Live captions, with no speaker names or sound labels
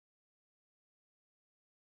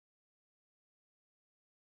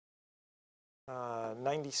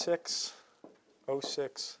96,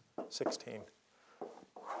 06, 16.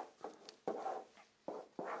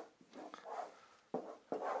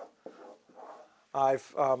 I've,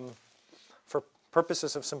 for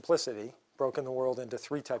purposes of simplicity, broken the world into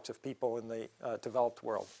three types of people in the developed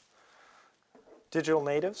world. Digital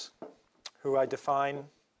natives, who I define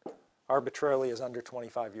arbitrarily as under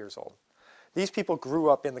 25 years old. These people grew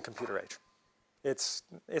up in the computer age. It's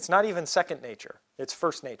not even second nature, it's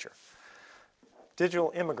first nature.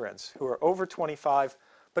 Digital immigrants who are over 25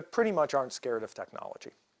 but pretty much aren't scared of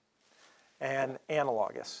technology. And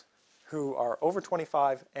analogists who are over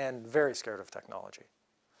 25 and very scared of technology.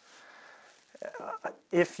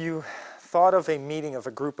 If you thought of a meeting of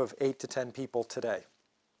a group of 8 to 10 people today,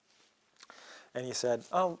 and you said,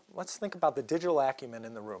 oh, let's think about the digital acumen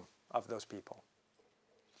in the room of those people.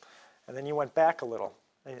 And then you went back a little,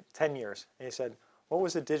 10 years, and you said, what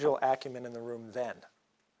was the digital acumen in the room then?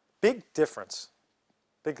 Big difference,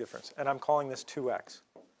 big difference. And I'm calling this 2x,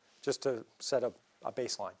 just to set up a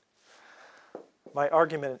baseline. My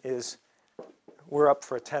argument is we're up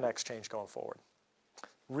for a 10x change going forward.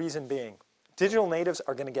 Reason being, digital natives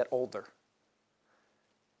are going to get older.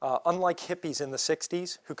 Unlike hippies in the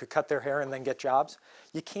 60s who could cut their hair and then get jobs,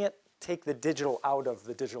 you can't take the digital out of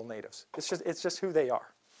the digital natives. It's just who they are.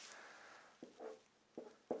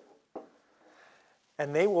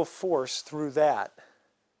 And they will force through that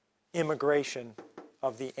immigration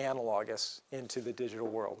of the analogists into the digital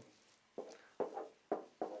world.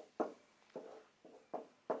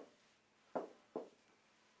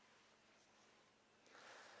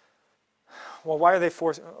 Well, why are they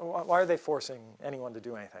forcing anyone to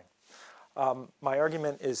do anything? My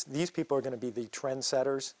argument is these people are going to be the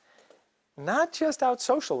trendsetters, not just out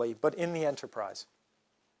socially, but in the enterprise.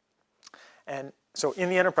 And so in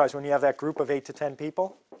the enterprise, when you have that group of 8 to 10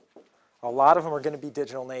 people, a lot of them are going to be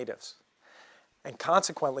digital natives. And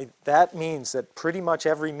consequently, that means that pretty much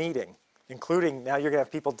every meeting, including now you're going to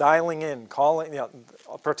have people dialing in, calling,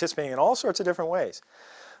 participating in all sorts of different ways.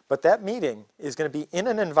 But that meeting is going to be in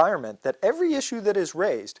an environment that every issue that is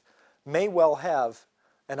raised may well have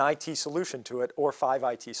an IT solution to it or 5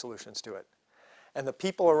 IT solutions to it. And the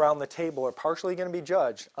people around the table are partially going to be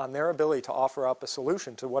judged on their ability to offer up a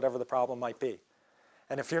solution to whatever the problem might be.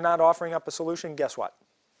 And if you're not offering up a solution, guess what?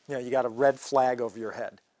 You got a red flag over your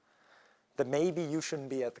head that maybe you shouldn't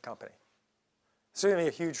be at the company. It's going to be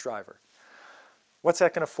a huge driver. What's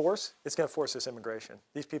that going to force? It's going to force this immigration.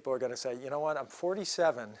 These people are going to say, you know what, I'm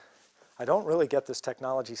 47. I don't really get this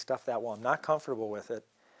technology stuff that well. I'm not comfortable with it.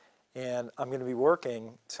 And I'm going to be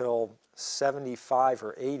working till 75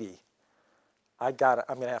 or 80. I'm going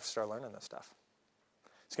to have to start learning this stuff.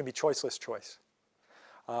 It's going to be choiceless choice.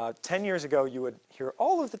 10 years ago, you would hear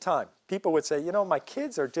all of the time, people would say, you know, my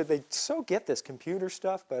kids they so get this computer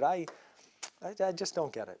stuff, but I just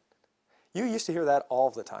don't get it. You used to hear that all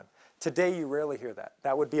the time. Today, you rarely hear that.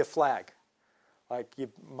 That would be a flag. Like, you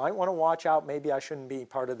might want to watch out, maybe I shouldn't be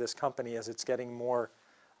part of this company as it's getting more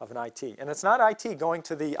of an IT. And it's not IT going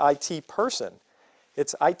to the IT person.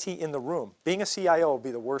 It's IT in the room. Being a CIO would be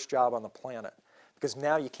the worst job on the planet because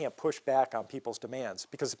now you can't push back on people's demands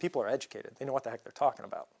because the people are educated. They know what the heck they're talking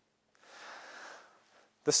about.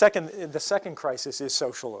 The second crisis is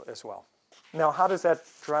social as well. Now, how does that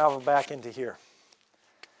travel back into here?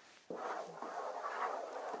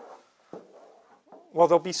 Well,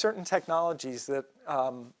 there'll be certain technologies that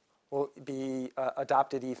will be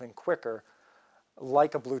adopted even quicker,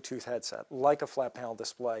 like a Bluetooth headset, like a flat panel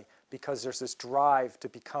display, because there's this drive to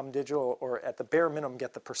become digital, or at the bare minimum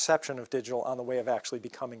get the perception of digital on the way of actually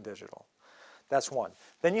becoming digital. That's one.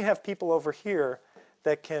 Then you have people over here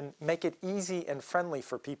that can make it easy and friendly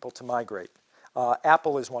for people to migrate.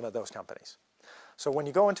 Apple is one of those companies. So when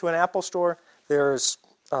you go into an Apple store, there's,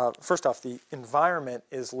 first off, the environment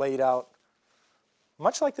is laid out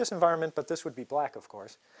much like this environment, but this would be black, of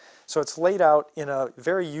course. So it's laid out in a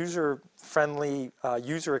very user-friendly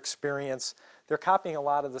user experience. They're copying a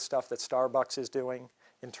lot of the stuff that Starbucks is doing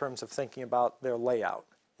in terms of thinking about their layout.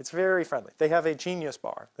 It's very friendly. They have a Genius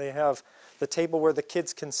bar. They have the table where the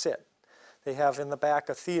kids can sit. They have in the back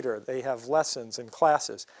a theater. They have lessons and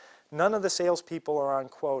classes. None of the salespeople are on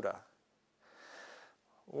quota.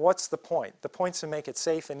 What's the point? The point's to make it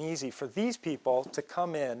safe and easy for these people to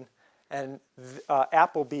come in and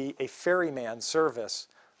Apple be a ferryman service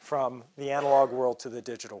from the analog world to the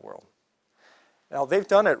digital world. Now, they've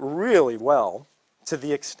done it really well to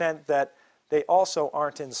the extent that they also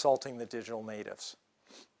aren't insulting the digital natives.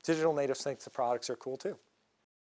 Digital natives think the products are cool too.